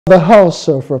The House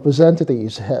of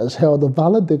Representatives has held a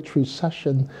valedictory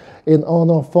session in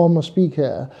honor of former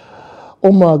Speaker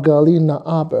Umar Ghali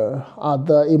Na'abba at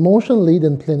the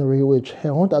emotion-laden plenary which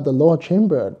held at the lower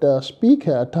chamber. The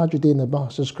Speaker, Tajudeen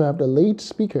Abbas, described the late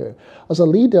Speaker as a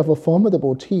leader of a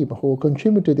formidable team who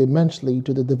contributed immensely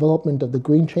to the development of the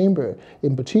Green Chamber,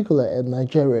 in particular, and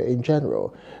Nigeria in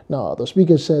general. Now, the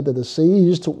Speaker said that the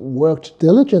deceased worked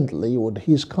diligently with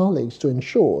his colleagues to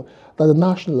ensure that the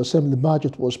National Assembly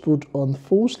budget was put on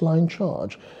first-line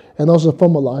charge, and also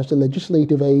formalized the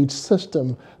legislative aid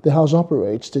system the House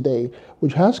operates today,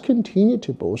 which has continued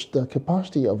to boost the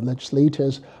capacity of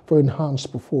legislators for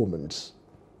enhanced performance.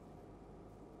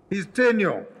 His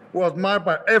tenure was marked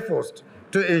by efforts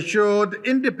to ensure the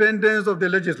independence of the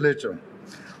legislature,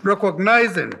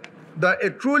 recognizing that a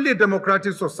truly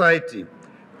democratic society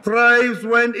thrives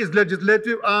when its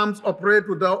legislative arms operate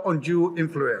without undue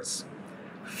influence,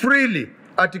 freely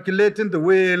articulating the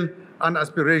will and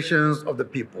aspirations of the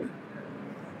people.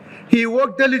 He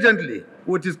worked diligently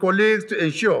with his colleagues to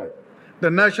ensure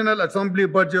the National Assembly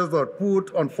budgets are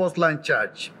put on first-line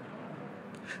charge.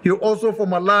 He also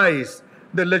formalized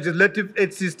the legislative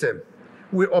aid system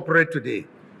we operate today,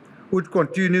 which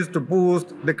continues to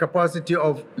boost the capacity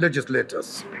of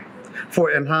legislators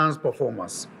for enhanced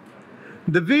performance.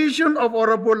 The vision of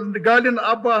Honorable Ghali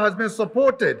Na'abba has been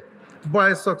supported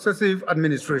by successive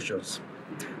administrations,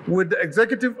 with the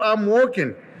executive arm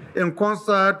working in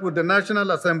concert with the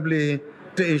National Assembly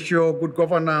to ensure good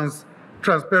governance,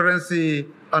 transparency,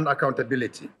 and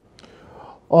accountability.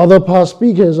 Other past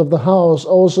speakers of the House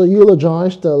also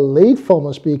eulogized the late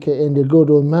former Speaker in their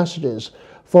goodwill messages.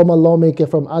 Former lawmaker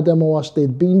from Adamawa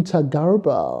State, Binta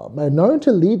Garba,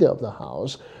 Minority Leader of the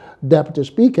House, Deputy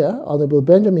Speaker, Honorable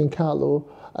Benjamin Kalu,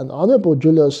 and Honorable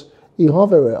Julius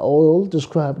Ihovere all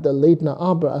described the late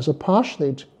Na'abba as a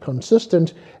passionate,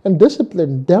 consistent, and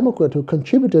disciplined Democrat who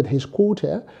contributed his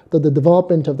quota to the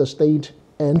development of the state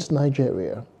and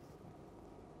Nigeria.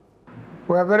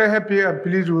 We are very happy and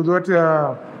pleased with what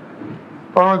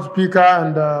Honourable Speaker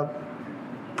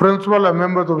and principal and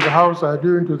members of the House are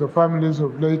doing to the families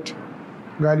of late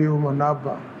Ghali Umar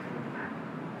Na'abba.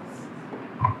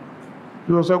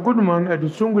 He was a good man, a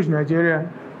distinguished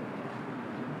Nigerian,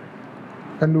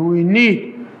 and we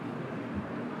need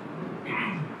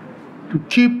to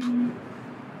keep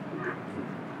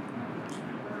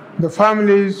the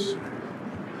families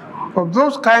of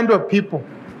those kind of people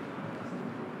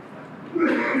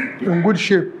in good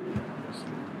shape,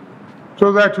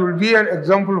 so that will be an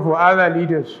example for other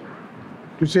leaders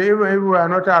to say, even if we are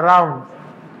not around,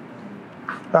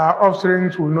 our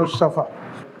offspring will not suffer.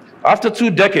 After 2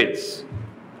 decades,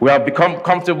 we have become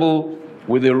comfortable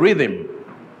with the rhythm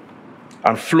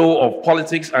and flow of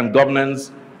politics and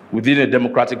governance within a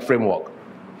democratic framework.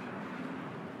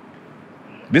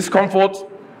 This comfort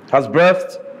has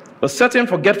birthed a certain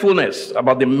forgetfulness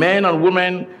about the men and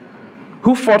women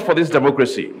who fought for this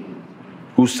democracy,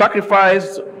 who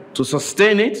sacrificed to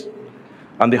sustain it,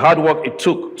 and the hard work it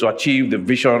took to achieve the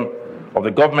vision of the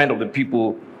government of the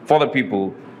people, for the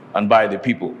people, and by the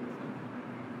people.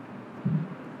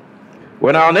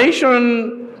 When our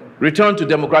nation returned to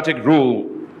democratic rule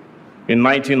in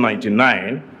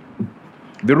 1999,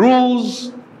 the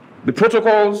rules, the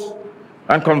protocols,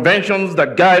 and conventions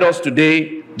that guide us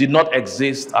today did not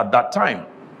exist at that time.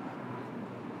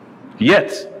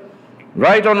 Yet,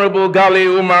 Right Honorable Ghali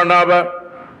Umar Na'abba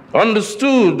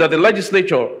understood that the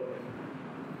legislature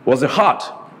was the heart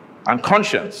and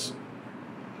conscience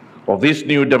of this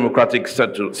new democratic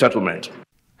settlement.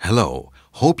 Hello,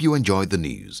 hope you enjoyed the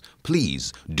news.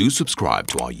 Please do subscribe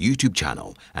to our YouTube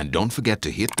channel and don't forget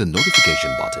to hit the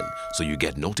notification button so you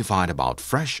get notified about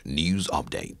fresh news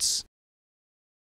updates.